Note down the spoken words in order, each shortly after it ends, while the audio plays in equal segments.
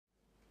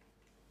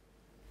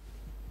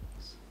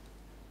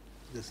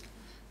Just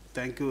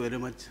thank you very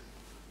much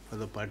for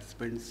the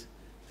participants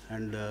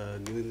and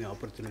giving the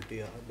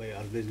opportunity by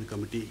organizing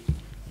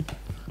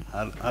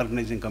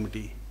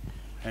committee,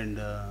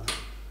 and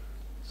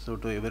so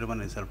to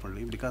everyone is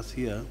only because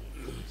here.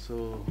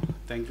 So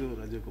thank you,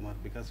 Rajiv Kumar,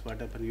 because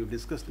what happened, you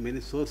discussed many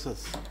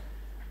sources,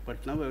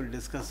 but now I will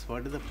discuss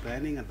what is the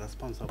planning and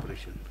response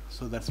operation.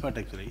 So that's what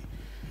actually,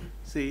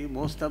 see,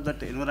 most of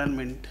that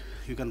environment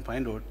you can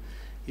find out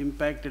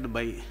impacted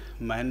by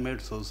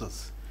man-made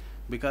sources,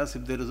 because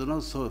if there is no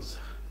source,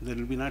 there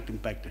will be not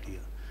impacted here.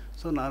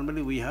 So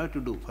normally we have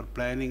to do for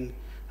planning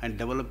and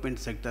development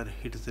sector,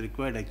 it is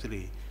required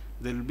actually,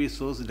 there will be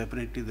source,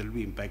 definitely there will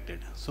be impacted.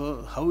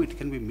 So how it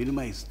can be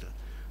minimized,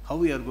 how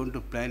we are going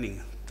to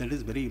planning, that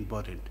is very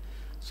important.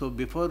 So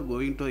before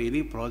going to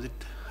any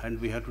project,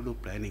 and we have to do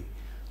planning,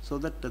 so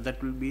that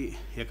that will be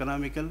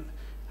economical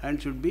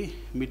and should be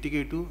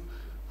mitigative,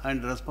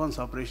 and response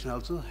operation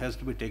also has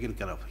to be taken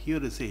care of.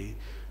 Here you see,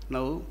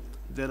 now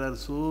there are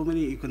so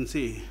many, you can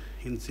see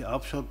in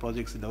offshore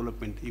projects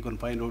development, you can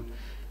find out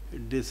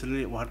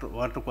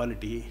water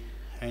quality,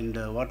 and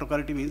water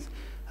quality means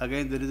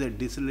again there is a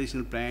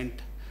desalination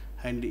plant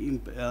and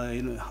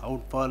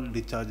outfall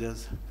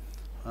discharges,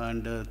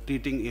 and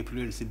treating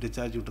effluents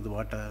discharge into the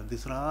water.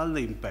 These are all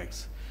the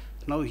impacts.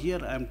 Now here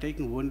I am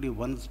taking only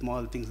one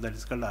small thing, that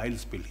is called oil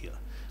spill here.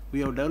 We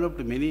have developed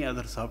many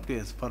other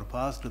softwares for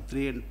past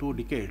 3 and 2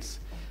 decades.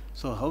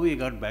 So how we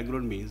got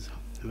background means,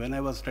 when I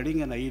was studying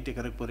in IIT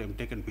Kharagpur,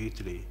 MTech and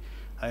PhD,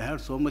 I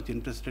had so much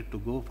interested to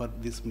go for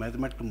this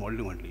mathematical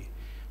modeling only.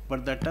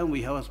 But that time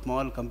we have a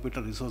small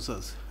computer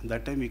resources.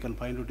 That time you can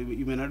find out,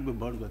 you may not be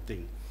bored with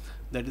thing.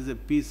 That is a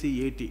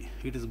PC-80.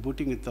 It is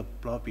booting with a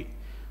floppy.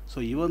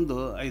 So even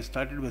though I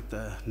started with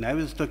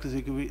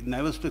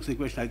Navier-Stokes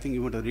equation, I think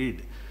you want to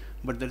read,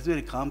 but that's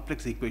very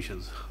complex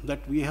equations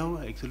that we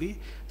have actually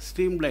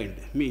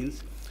streamlined,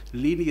 means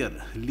linear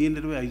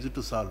way I used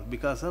to solve,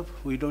 because of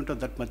we don't have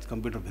that much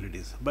computer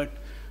abilities. But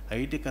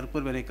IIT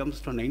Kharagpur, when it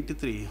comes to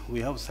 93, we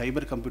have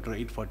cyber computer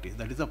 840.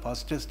 That is the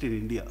fastest in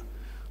India.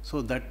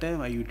 So that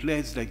time I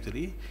utilized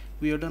actually,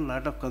 we have done a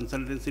lot of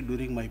consultancy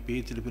during my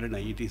PhD period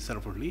in IIT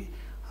Sarfordly.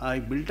 I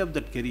built up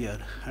that career,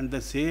 and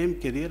the same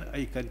career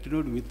I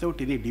continued without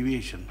any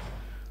deviation.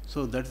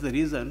 So that's the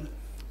reason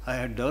I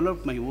had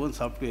developed my own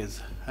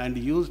softwares and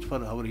used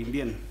for our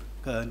Indian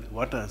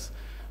waters,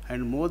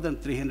 and more than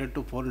 300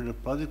 to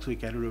 400 projects we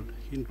carried out,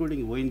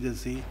 including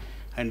ONGC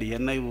and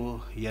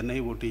NIO,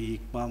 NIOT,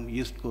 ICMAM,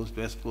 East Coast,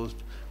 West Coast,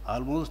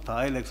 almost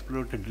oil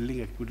exploratory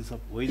drilling activities of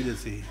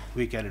ONGC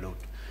we carried out.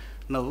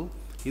 Now,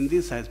 in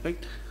this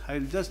aspect, I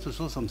will just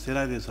show some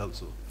scenarios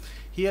also.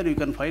 Here you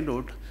can find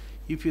out,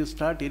 if you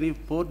start any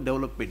port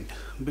development,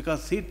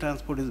 because sea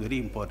transport is very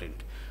important.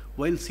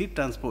 While sea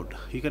transport,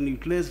 you can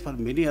utilize for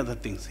many other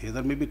things,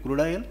 either maybe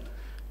crude oil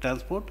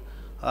transport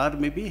or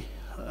maybe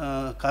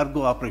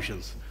cargo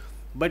operations.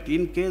 But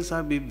in case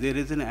of if there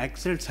is an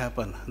accident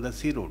happen, the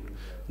sea road,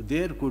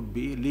 there could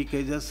be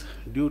leakages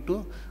due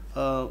to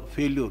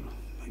failure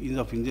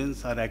of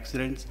engines or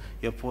accidents,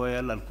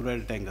 FOL or crude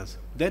oil tankers.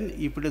 Then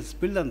if it is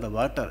spilled on the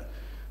water,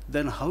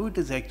 then how it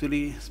is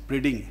actually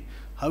spreading,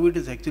 how it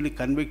is actually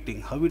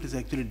convecting, how it is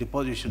actually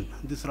deposition.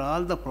 These are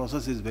all the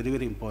process is very,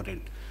 very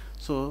important.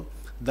 So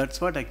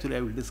that's what actually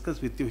I will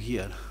discuss with you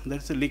here.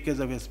 That's a leakage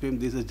of SPM.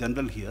 This is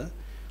general here.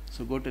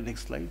 So go to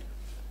next slide.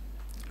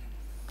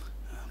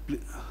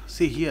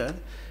 See here,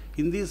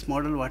 in this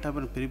model, what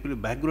happened, briefly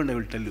background I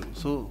will tell you.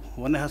 So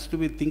one has to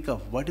be think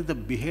of what is the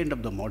behind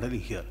of the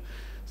modeling here.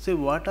 Say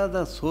what are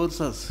the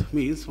sources,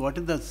 means what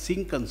is the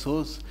sink and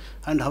source,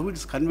 and how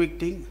it's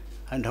convecting,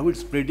 and how it's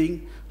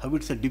spreading, how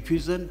it's a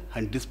diffusion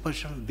and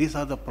dispersion. These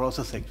are the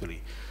process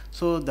actually.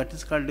 So that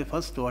is called the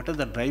first, what are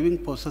the driving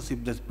process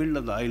if they spill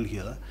on the oil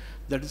here,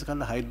 that is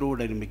called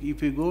hydrodynamic.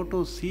 If you go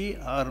to sea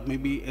or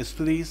maybe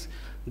estuaries,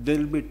 there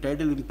will be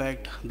tidal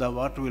impact, the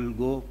water will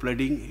go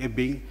flooding,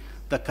 ebbing,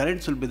 the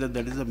currents will be there,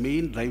 that is the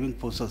main driving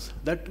process.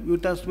 That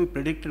it has to be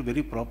predicted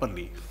very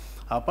properly.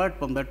 Apart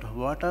from that,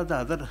 what are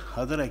the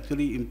other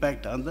actually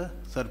impact on the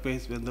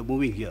surface when the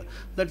moving here?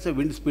 That's a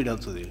wind speed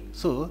also there.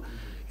 So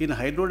in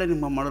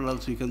hydrodynamic model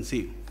also you can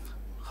see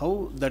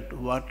how that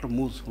water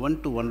moves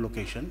one to one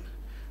location,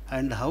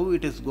 and how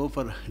it is go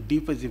for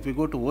deep. As if you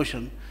go to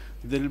ocean,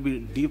 there will be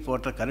deep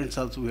water currents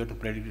also we have to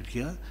predict it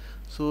here.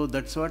 So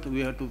that's what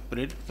we have to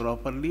predict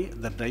properly,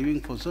 the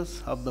driving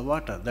forces of the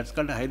water. That's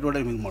called a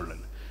hydrodynamic model.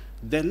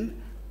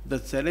 Then the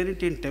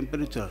salinity and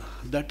temperature,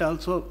 that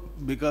also,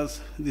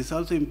 because this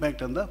also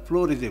impact on the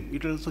flow regime,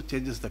 it also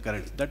changes the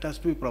current. That has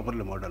to be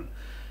properly modeled.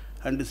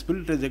 And the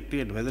spill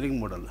trajectory and weathering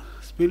model.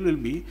 Spill will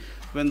be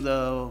when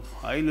the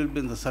oil will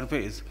be in the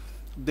surface.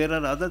 There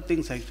are other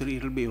things actually,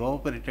 it will be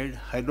evaporated,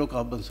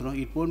 hydrocarbons,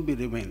 it won't be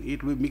remain.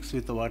 It will be mixed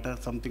with the water,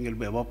 something will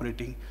be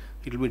evaporating,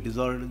 it will be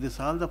dissolved. This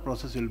all the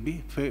process will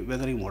be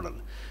weathering model.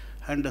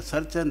 And the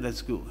search and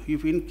rescue.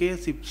 If in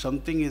case if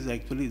something is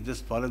actually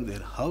just fallen there,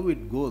 how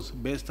it goes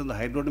based on the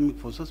hydrodynamic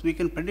forces, we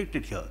can predict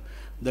it here.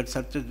 That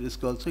search and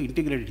rescue also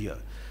integrated here.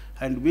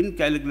 And wind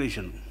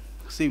calculation.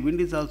 See,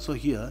 wind is also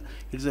here.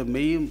 It's the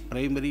main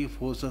primary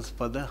forces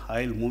for the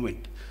oil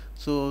movement.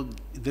 So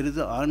there is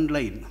an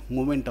online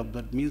movement of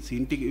that, means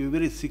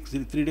every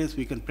 3 days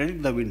we can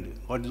predict the wind,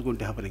 what is going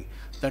to happening.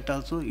 That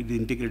also is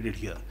integrated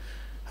here.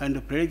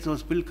 And predicts of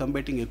spill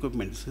combating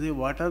equipment. So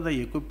what are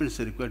the equipments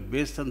required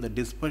based on the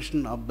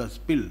dispersion of the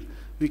spill?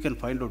 We can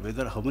find out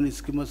whether how many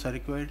skimmers are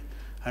required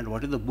and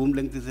what is the boom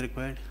length is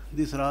required.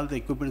 These are all the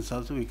equipments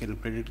also we can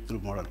predict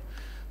through model.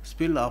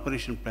 Spill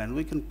operation plan,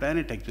 we can plan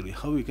it actually,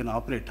 how we can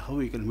operate, how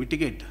we can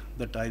mitigate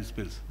the oil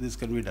spills. This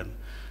can be done.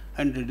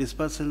 And the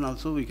dispersion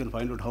also, we can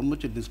find out how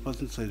much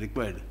dispersion is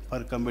required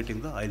for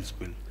combating the oil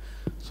spill.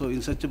 So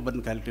in such a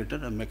burn calculator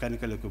and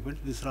mechanical equipment,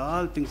 these are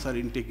all things are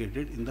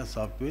integrated in the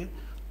software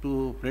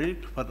to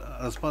predict for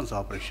response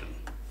operation.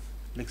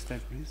 Next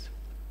slide, please.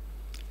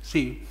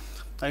 See,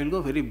 I will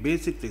go very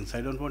basic things.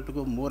 I don't want to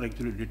go more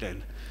actually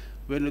detailed.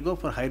 When you go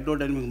for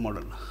hydrodynamic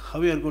model,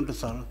 how we are going to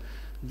solve?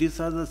 These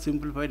are the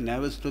simplified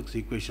Navier-Stokes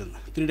equation,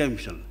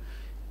 3-dimensional.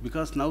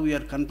 Because now we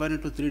are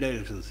confined to 3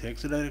 directions,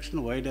 X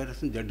direction, Y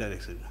direction, Z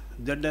direction.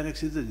 Z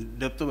direction is the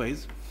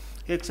depth-wise,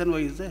 X and Y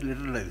is the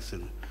lateral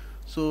direction.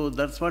 So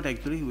that's what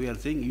actually we are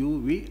saying U,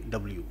 V,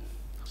 W.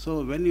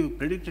 So when you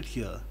predict it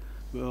here,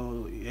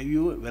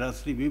 U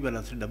velocity, V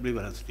velocity, W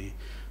velocity.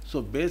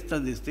 So based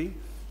on this thing,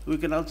 we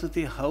can also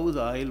see how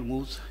the oil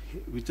moves,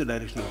 which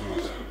direction it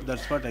moves.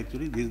 That's what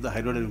actually, this is the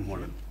hydrodynamic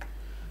model.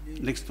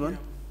 Next one.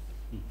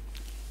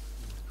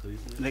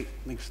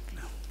 Next.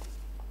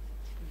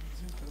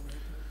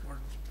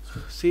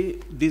 See,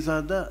 these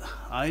are the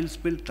oil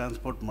spill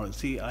transport model.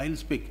 See, oil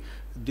spill,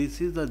 this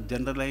is the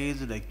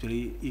generalized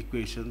actually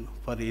equation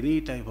for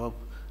any type of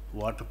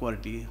water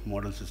quality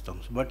model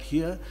systems. But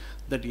here,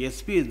 that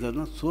SP is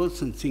the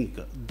source and sink.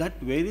 That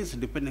varies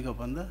depending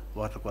upon the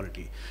water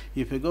quality.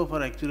 If you go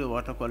for actually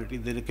water quality,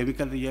 there is a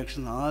chemical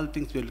reaction, all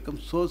things will come,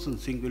 source and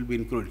sink will be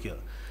included here.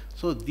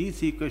 So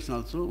these equations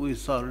also we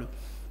solved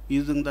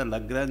using the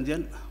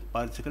Lagrangian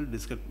particle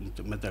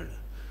discrete method.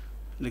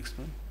 Next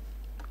one.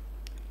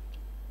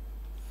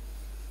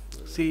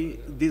 See,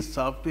 this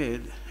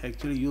software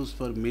actually used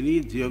for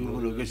many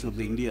geographical locations of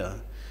the India.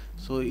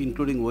 So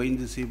including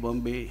ONGC,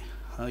 Bombay,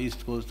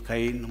 East Coast,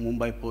 Cairn,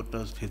 Mumbai Port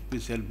Trust,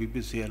 HPCL,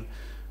 BPCL,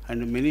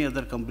 and many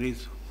other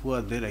companies who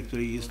are there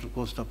actually East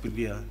Coast of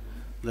India.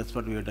 That's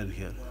what we have done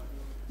here.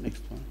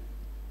 Next one.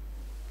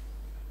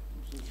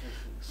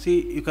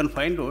 See, you can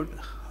find out,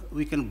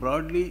 we can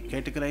broadly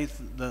categorize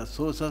the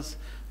sources,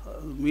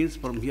 means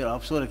from here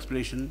offshore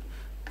exploration,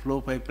 flow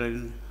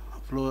pipeline,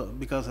 flow,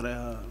 because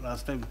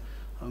last time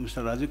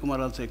Mr. Rajiv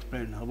Kumar also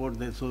explained about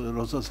the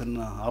resources in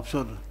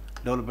offshore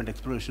development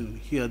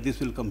exploration. Here, this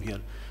will come here.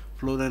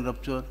 Flow line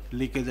rupture,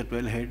 leakage at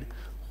wellhead,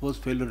 hose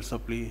failure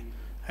supply,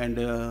 and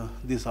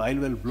this oil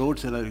well blowout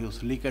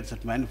scenarios, leakage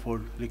at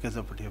manifold, leakage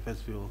at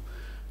FSPO.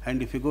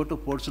 And if you go to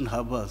ports and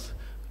harbors,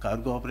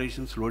 cargo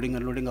operations, loading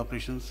and unloading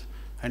operations,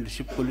 and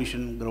ship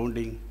collision,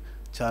 grounding,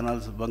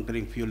 channels,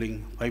 bunkering,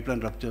 fueling, pipeline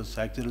ruptures,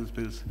 accidental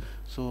spills.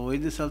 So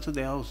in this also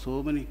they have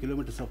so many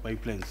kilometers of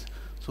pipelines.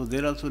 So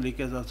there also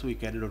leakage also we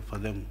carried out for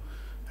them.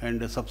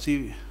 And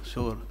subsea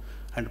shore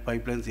and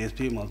pipelines,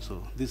 SPM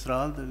also. These are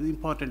all the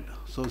important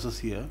sources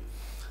here.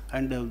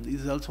 And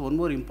this is also one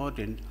more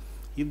important.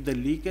 If the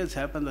leakage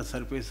happen on the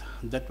surface,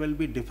 that will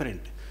be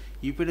different.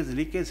 If it is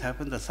leakage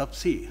happen the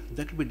subsea,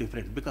 that will be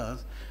different,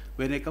 because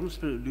when it comes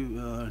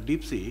to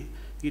deep sea,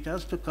 it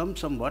has to come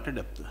some water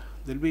depth.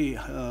 There will be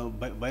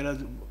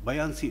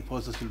buoyancy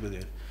forces will be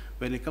there.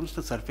 When it comes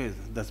to surface,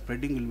 the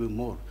spreading will be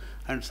more,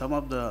 and some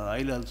of the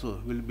oil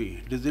also will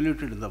be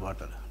diluted in the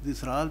water.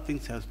 These are all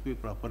things has to be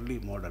properly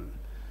modeled.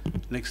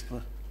 Next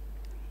one.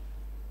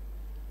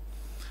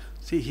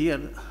 See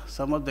here,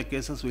 some of the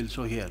cases we'll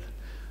show here.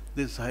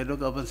 This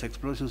hydrocarbons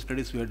exploration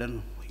studies we have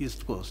done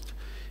East Coast.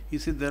 You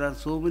see there are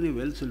so many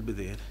wells will be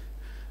there,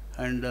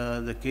 and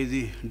the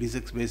KG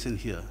D6 basin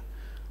here.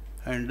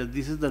 And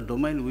this is the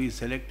domain we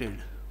selected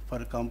for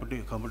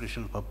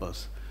computational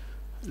purpose.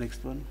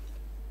 Next one.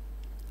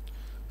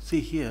 See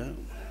here,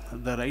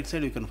 the right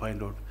side you can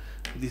find out.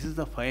 This is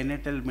the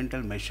finite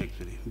elemental mesh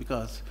actually,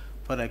 because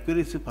for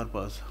accuracy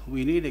purpose,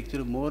 we need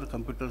actually more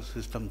computer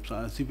systems,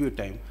 CPU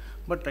time.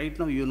 But right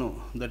now, you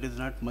know, that is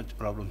not much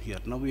problem here.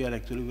 Now we are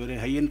actually very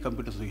high-end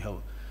computers we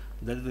have.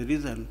 That is the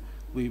reason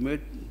we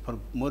made for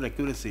more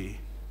accuracy,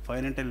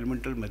 finite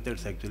elemental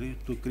methods actually,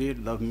 to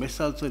create the mesh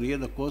also near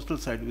the coastal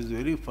side is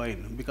very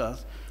fine,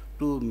 because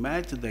to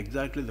match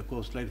exactly the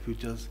coastline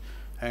features,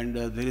 and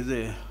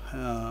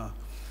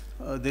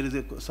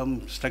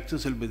some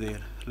structures will be there,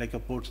 like a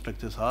port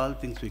structures, all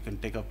things we can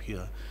take up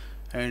here.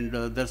 And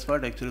that's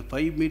what actually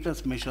 5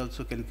 meters mesh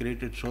also can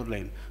create a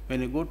shoreline.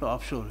 When you go to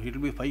offshore, it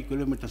will be 5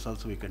 kilometers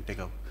also we can take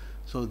up.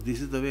 So this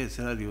is the way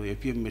scenario,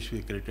 FEM mesh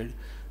we created.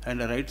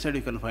 And the right side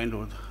you can find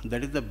out,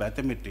 that is the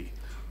bathymetry,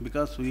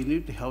 because we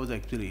need to have the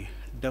actually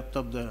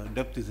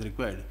depth is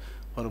required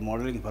for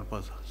modeling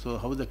purpose. So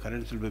how the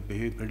currents will be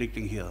behaving,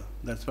 predicting here,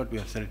 that's what we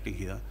are selecting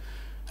here.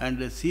 And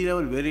the sea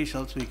level variation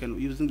also we can,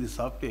 using the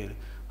software,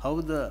 how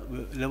the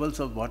levels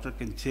of water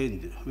can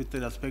change with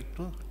respect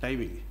to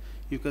timing.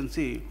 You can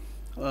see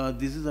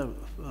this is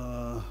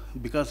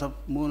because of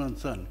moon and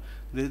sun,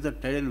 There is a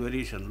tidal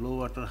variation, low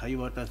water, high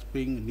water,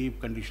 spring, neap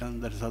condition,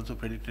 that is also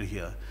predicted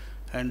here.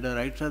 And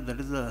right side, that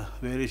is the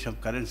variation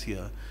of currents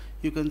here.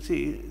 You can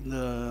see,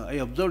 I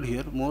observed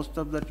here, most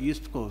of that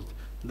east coast,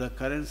 the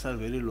currents are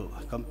very low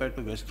compared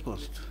to west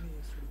coast.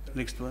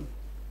 Next one.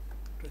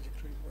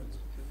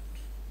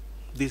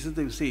 This is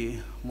the, see,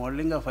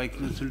 modeling of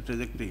equinoctial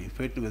trajectory,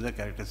 fate and weather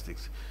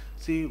characteristics.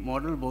 See,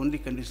 model boundary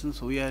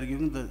conditions, we are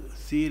giving the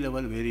sea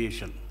level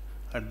variation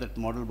at that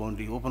model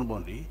boundary, open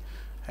boundary.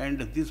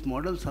 And these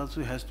models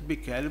also has to be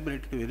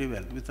calibrated very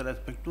well with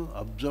respect to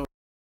observed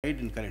tide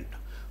and current.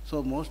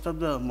 So most of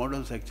the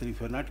models actually, if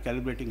you are not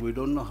calibrating, we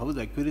don't know how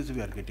the accuracy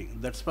we are getting.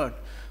 That's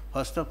what,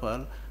 first of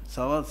all,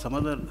 some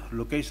other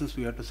locations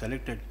we have to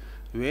select it,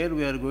 where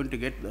we are going to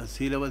get the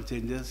sea level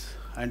changes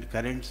and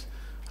currents.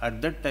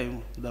 At that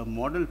time, the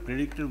model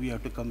predictor we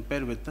have to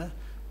compare with the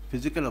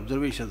physical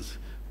observations.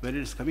 When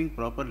it's coming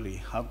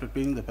properly, after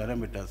tuning the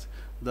parameters,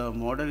 the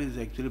model is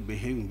actually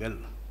behaving well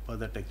for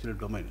that actual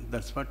domain.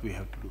 That's what we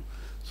have to do.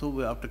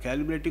 So after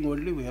calibrating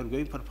only, we are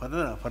going for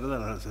further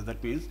analysis.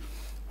 That means,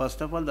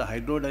 first of all, the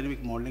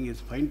hydrodynamic modeling is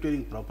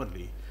fine-tuning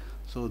properly.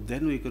 So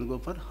then we can go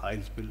for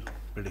oil spill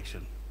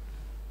prediction.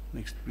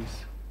 Next,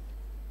 please.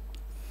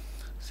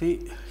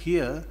 See,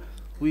 here,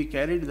 we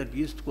carried that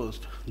east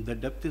coast, the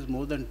depth is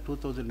more than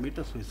 2000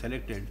 meters we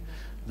selected.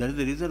 That is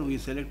the reason we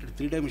selected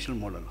three-dimensional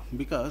model.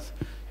 Because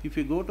if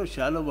you go to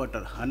shallow water,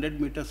 100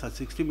 meters or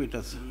 60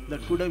 meters, the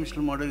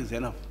two-dimensional model is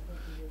enough.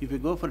 If you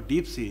go for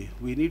deep sea,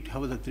 we need to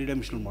have the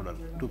three-dimensional model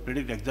to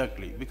predict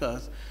exactly.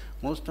 Because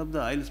most of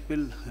the oil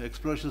spill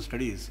exploration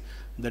studies,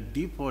 the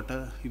deep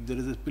water, if there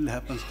is a spill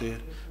happens there,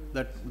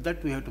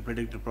 that we have to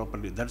predict it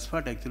properly. That's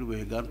what actually we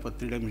have gone for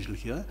three-dimensional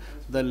here.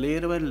 The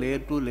layer 1, layer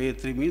 2, layer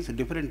 3 means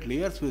different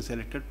layers we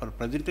selected for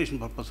presentation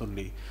purpose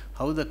only.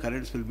 How the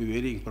currents will be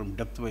varying from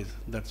depth-wise,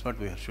 that's what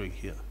we are showing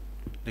here.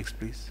 Next,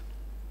 please.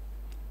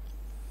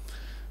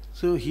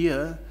 So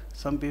here,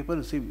 some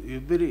people see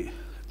every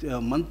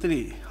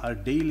monthly or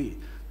daily,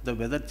 the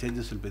weather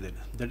changes will be there.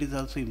 That is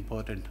also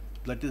important.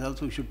 That is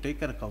also we should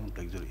take account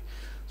actually.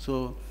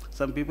 So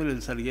some people will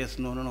say, yes,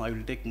 no, I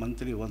will take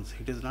monthly once.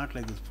 It is not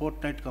like this.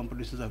 Fortnight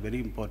competitions are very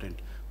important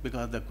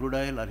because the crude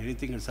oil or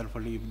anything itself,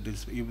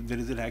 if there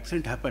is an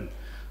accident happen,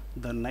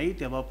 the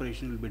night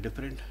evaporation will be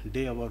different,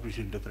 day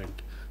evaporation is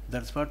different.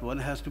 That's what one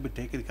has to be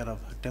taken care of.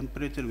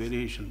 Temperature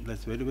variation,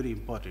 that's very, very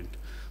important.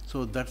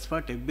 So that's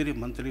what every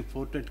monthly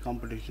fortnight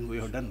competition we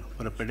have done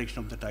for a prediction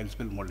of the oil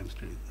spill modeling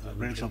study,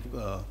 prediction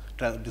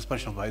of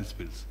dispersion of oil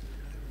spills.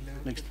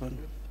 Next one.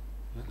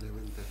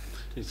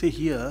 See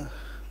here,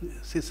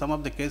 see some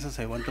of the cases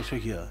I want to show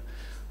here.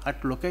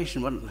 At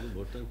location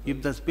 1,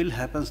 if the spill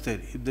happens there,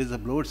 if there is a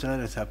blowout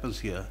scenario that happens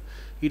here,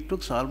 it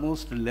took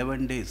almost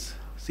 11 days.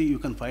 See, you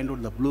can find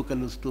out the blue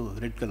colors to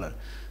red color.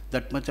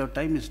 That much of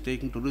time is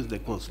taken to reach the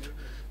coast.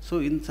 So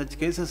in such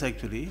cases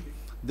actually,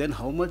 then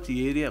how much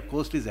area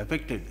coast is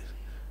affected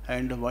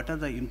and what are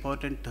the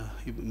important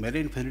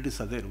marine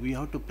facilities are there, we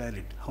have to plan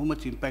it. How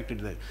much impact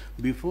is there?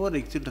 Before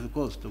exit to the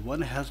coast,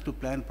 one has to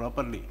plan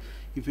properly.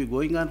 If you're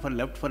going on for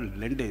left for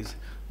 11 days,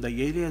 the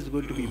area is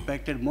going to be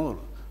impacted more.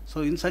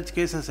 So in such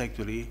cases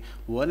actually,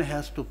 one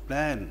has to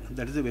plan.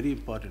 That is a very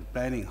important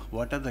planning.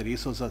 What are the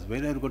resources?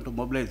 Where are you going to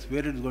mobilize? Where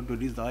it is going to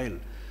reach the oil?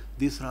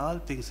 These are all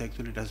things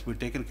actually it has to be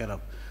taken care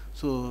of.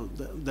 So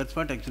that's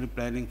what actually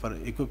planning for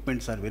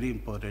equipments are very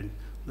important.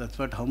 That's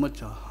what how much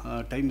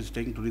time is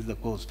taking to reach the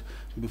coast.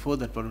 Before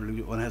that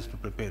one has to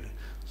prepare.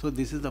 So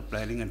this is the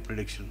planning and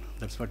prediction.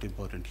 That's what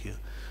important here.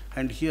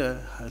 And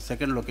here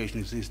second location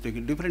is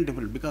taken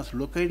different because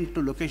location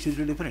to location is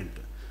different.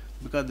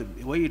 Because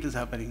why it is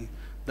happening?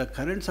 The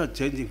currents are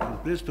changing from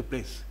place to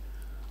place.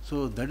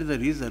 So that is the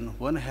reason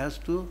one has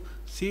to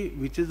see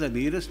which is the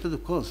nearest to the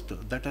coast.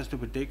 That has to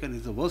be taken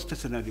as the worst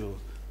scenario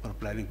for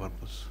planning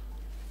purpose.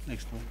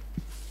 Next one.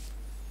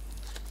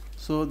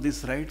 So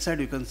this right side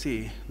you can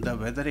see the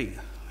weathering.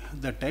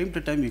 The time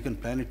to time you can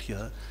plan it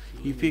here.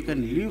 If you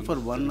can leave for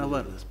 1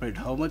 hour spread,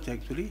 how much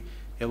actually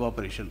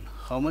evaporation,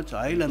 how much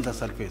oil on the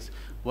surface.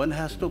 One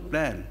has to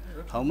plan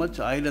how much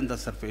oil on the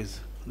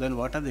surface, then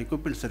what are the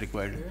equipments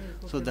required.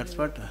 So that's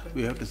what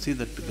we have to see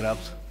that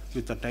graphs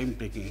with the time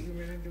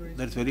taking.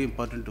 That's very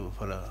important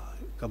for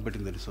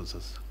computing the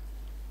resources.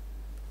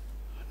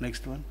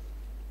 Next one.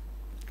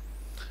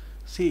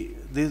 See,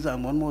 there is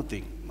one more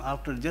thing.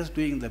 After just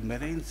doing the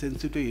marine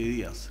sensitive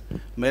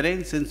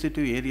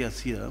areas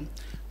here,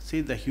 see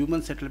the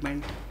human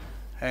settlement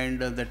and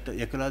that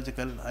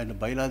ecological and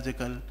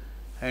biological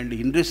and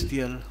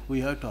industrial, we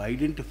have to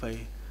identify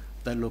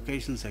the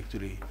locations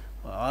actually.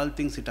 All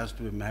things it has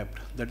to be mapped.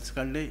 That is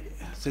called a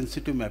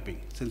sensitive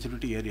mapping,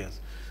 sensitivity areas.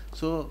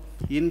 So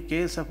in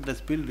case of the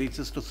spill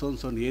reaches to so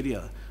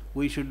area,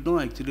 we should know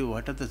actually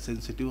what are the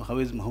sensitive, how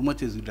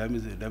much is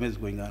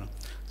damage going on.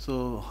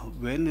 So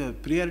when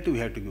priority we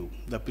have to give,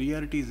 the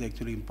priority is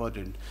actually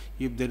important.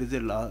 If there is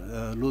a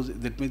lose,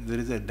 that means there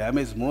is a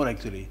damage more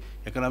actually,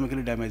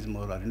 economically damage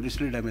more or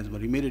industrially damage more,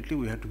 immediately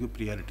we have to give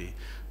priority.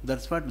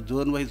 That's what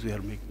zone wise we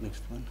are making.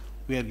 Next one,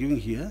 we are giving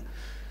here.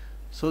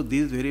 So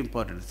this is very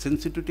important.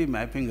 Sensitivity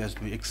mapping has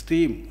to be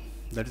extreme.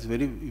 That is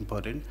very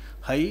important.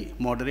 High,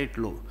 moderate,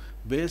 low.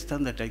 Based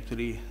on that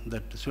actually,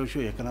 that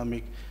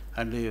socio-economic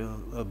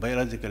and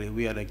biologically,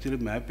 we are actually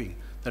mapping.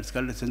 That's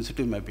called a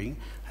sensitive mapping.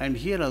 And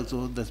here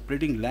also the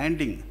spreading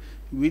landing,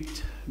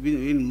 which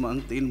in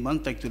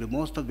month actually,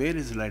 most of where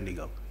is landing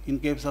up. In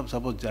case of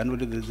suppose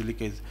January there is a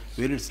leakage,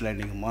 where it's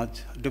landing,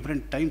 March,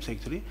 different times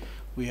actually,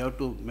 we have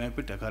to map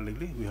it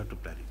accordingly, we have to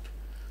plan it.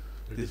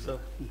 Reddy sir,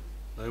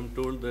 I am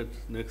told that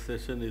next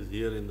session is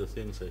here in the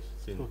same session,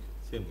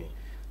 same hall.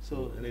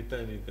 So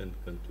anytime you can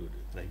conclude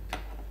it.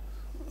 Right.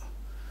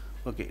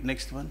 Okay,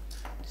 next one.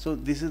 So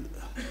this is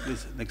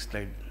this next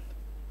slide.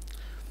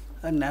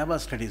 And NABA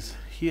studies.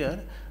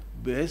 Here,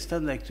 based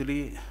on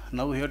actually,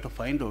 now we have to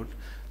find out,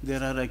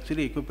 there are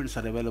actually equipments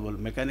are available,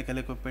 mechanical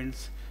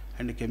equipments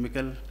and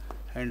chemical,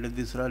 and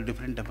these are all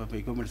different type of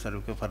equipments are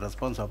okay for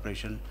response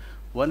operation.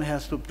 One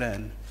has to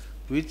plan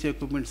which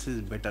equipment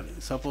is better.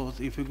 Suppose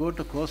if you go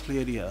to coastal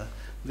area,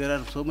 there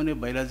are so many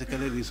biological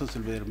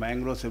resources there,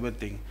 mangroves,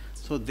 everything.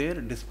 So their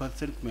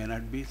dispersant may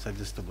not be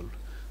suggestible.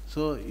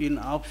 So in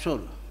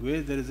offshore,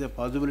 where there is a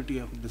possibility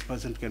of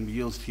dispersant can be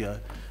used here,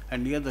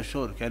 and near the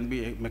shore can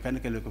be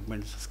mechanical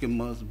equipment,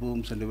 skimmers,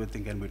 booms, and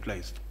everything can be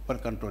utilized for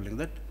controlling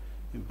that.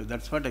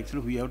 That's what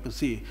actually we have to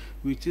see,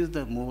 which is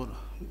the more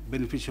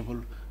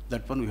beneficial,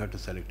 that one we have to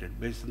select it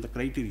based on the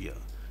criteria.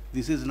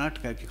 This is not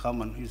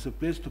common, it's a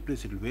place to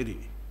place, it will vary.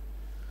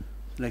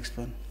 Next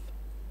one.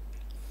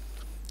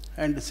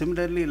 And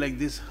similarly, like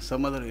this,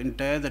 some other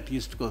entire that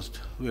east coast,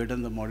 we have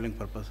done the modeling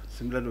purpose.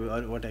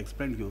 Similarly, what I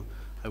explained to you,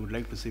 I would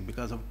like to see,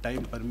 because of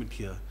time permit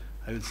here,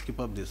 I will skip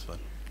up this one.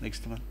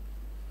 Next one.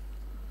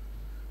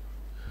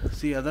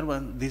 See, other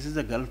one, this is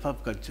the Gulf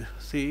of Kutch.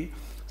 See,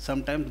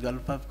 sometimes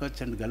Gulf of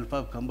Kutch and Gulf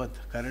of Kambat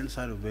currents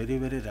are very,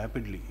 very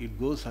rapidly. It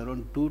goes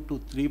around 2 to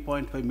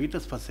 3.5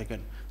 meters per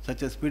second.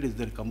 Such a speed is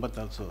there, Kambat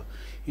also.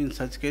 In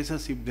such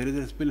cases, if there is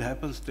a spill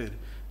happens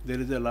there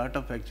is a lot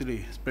of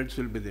actually spreads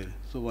will be there.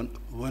 So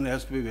one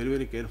has to be very,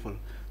 very careful.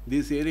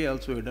 This area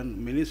also we have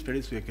done many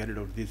studies we have carried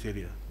out this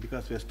area,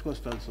 because West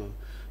Coast also,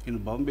 in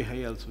Bombay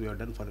High also we have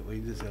done for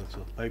this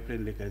also,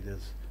 pipeline leakages,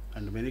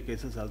 and many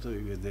cases also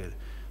we were there.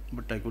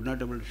 But I could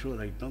not able to show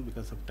right now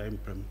because of time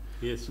frame.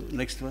 Yes. So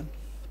next one.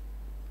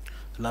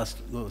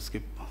 Last, go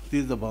skip.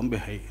 This is the Bombay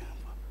High.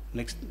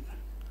 Next.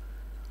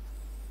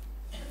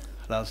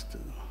 Last,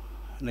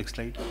 next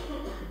slide.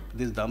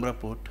 This is Damra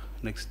Port.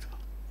 Next.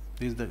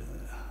 This is the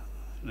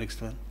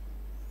next one.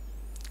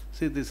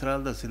 See, these are all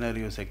the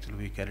scenarios actually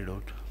we carried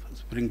out.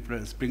 Spring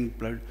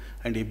flood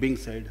and ebbing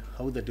side,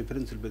 how the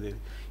difference will be there.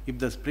 If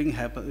the spring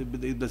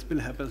happens, if the spill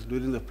happens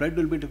during the flood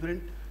will be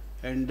different,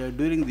 and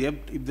during the ebb,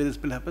 if there is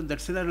spill happens,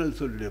 that scenario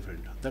also will be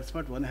different. That's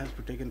what one has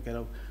to take care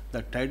of.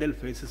 The tidal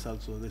phases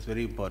also, that's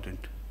very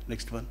important.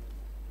 Next one.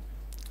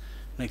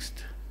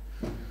 Next.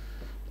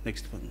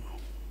 Next one.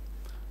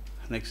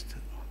 Next.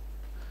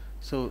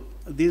 So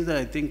these are,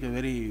 I think,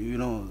 very,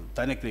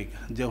 Thane Creek,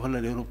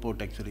 Jawaharlal Nehru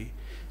Port actually,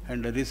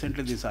 and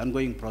recently this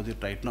ongoing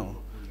project right now,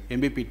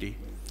 MBPT.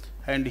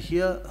 And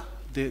here,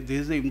 this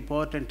is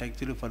important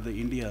actually for the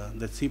India,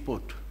 the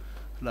seaport.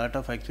 A lot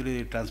of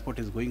actually transport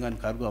is going on,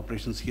 cargo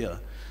operations here.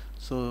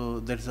 So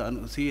that's,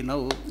 see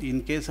now,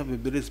 in case of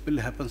if there is spill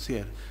happens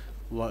here,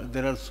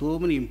 there are so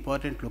many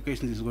important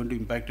locations is going to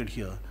be impacted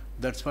here.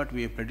 That's what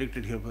we have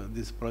predicted here.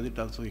 This project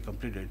also we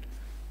completed.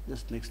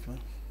 Just next one.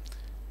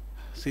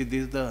 See,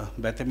 this is the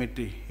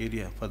bathymetry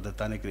area for the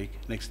Thane Creek.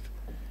 Next.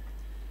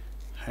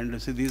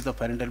 And see, this is the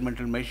parental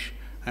mesh.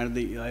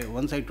 And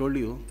once I told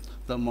you,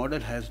 the model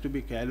has to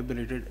be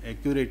calibrated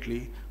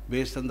accurately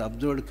based on the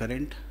observed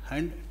current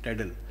and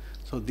tidal.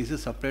 So this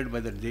is supplied by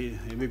the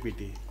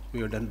MBPT.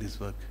 We have done this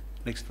work.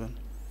 Next one.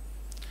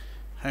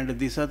 And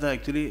these are the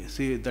actually,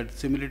 see, that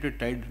simulated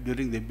tide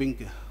during the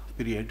ebbing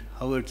period,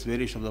 how it's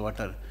variation of the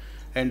water.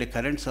 And the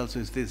currents also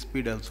is the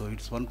speed also,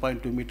 it's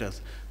 1.2 meters.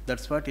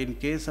 That's what in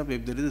case of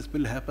if there is a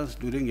spill happens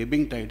during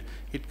ebbing tide,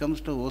 it comes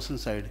to ocean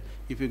side.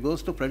 If it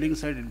goes to flooding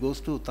side, it goes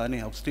to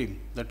Thane upstream.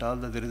 That all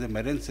there is a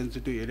marine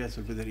sensitive areas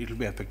will be there, it will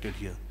be affected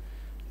here.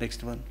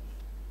 Next one.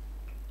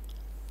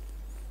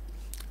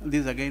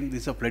 This again,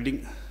 this is a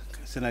flooding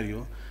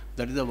scenario.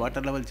 That is the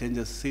water level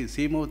changes. See,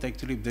 seamouth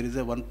actually, if there is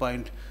a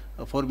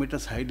 1.4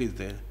 meters height is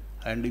there,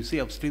 and you see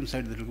upstream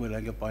side, there will be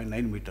like a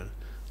 0.9 meter.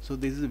 So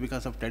this is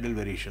because of tidal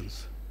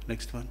variations.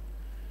 Next one.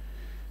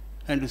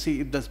 And you see,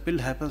 if the spill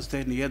happens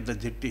there near the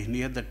jetty,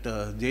 near that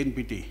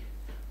JNPT,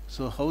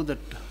 so how that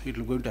it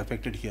will going to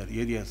affect it here,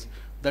 areas,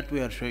 that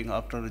we are showing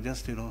after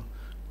just,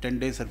 10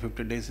 days or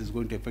 15 days is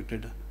going to affect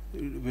it.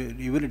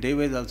 Even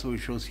day-wise also it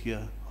shows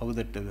here how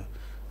that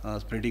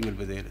spreading will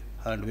be there,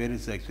 and where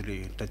is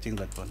actually touching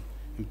that one,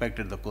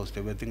 impacted the coast,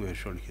 everything we have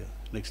shown here.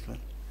 Next one.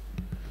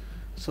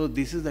 So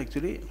this is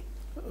actually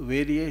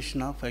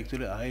variation of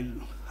actually oil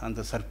on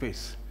the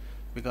surface,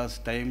 because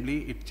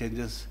timely it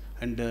changes,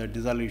 and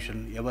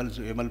dissolution,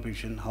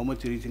 emulsion, how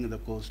much reaching the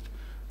coast,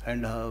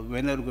 and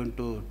when are we going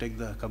to take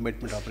the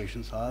commitment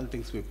operations, all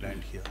things we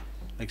planned here.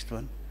 Next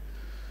one.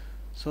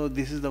 So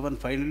this is the one,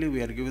 finally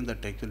we are given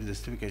that actual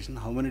justification,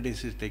 how many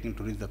days is taking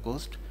to reach the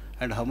coast,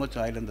 and how much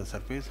oil on the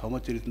surface, how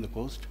much is in the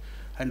coast,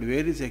 and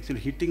where is actually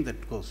hitting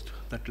that coast,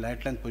 that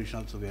lat-long position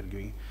also we are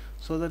giving,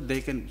 so that they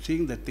can,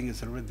 seeing that thing is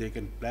surveyed, they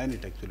can plan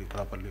it actually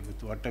properly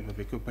with what type of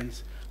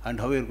equipments and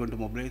how we are going to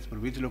mobilize, for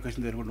which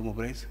location they are going to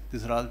mobilize.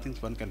 These are all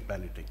things one can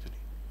plan it actually.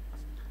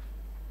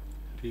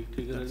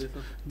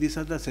 These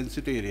are the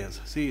sensitive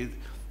areas. See,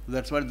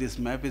 that's what this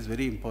map is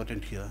very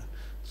important here.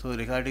 So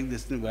regarding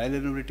this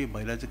vulnerability,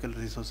 biological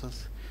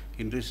resources,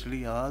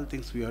 industrially, all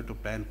things we have to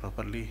plan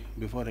properly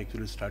before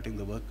actually starting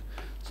the work.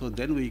 So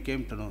then we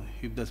came to know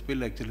if the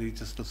spill actually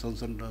reaches to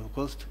southern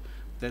coast,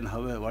 then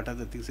how, what are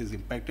the things is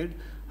impacted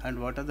and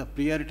what are the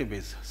priority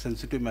based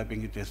sensitive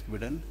mapping it has to be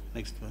done.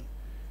 Next one.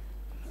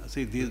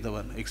 See, this is the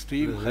one,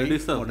 extreme high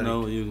moderate.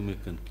 Now you may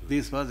conclude.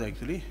 This was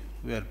actually,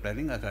 we are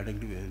planning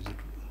accordingly.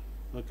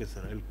 Okay,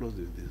 sir, I will close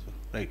this one.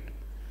 Right.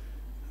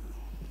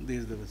 This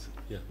is the vessel.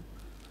 Yeah.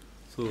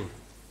 So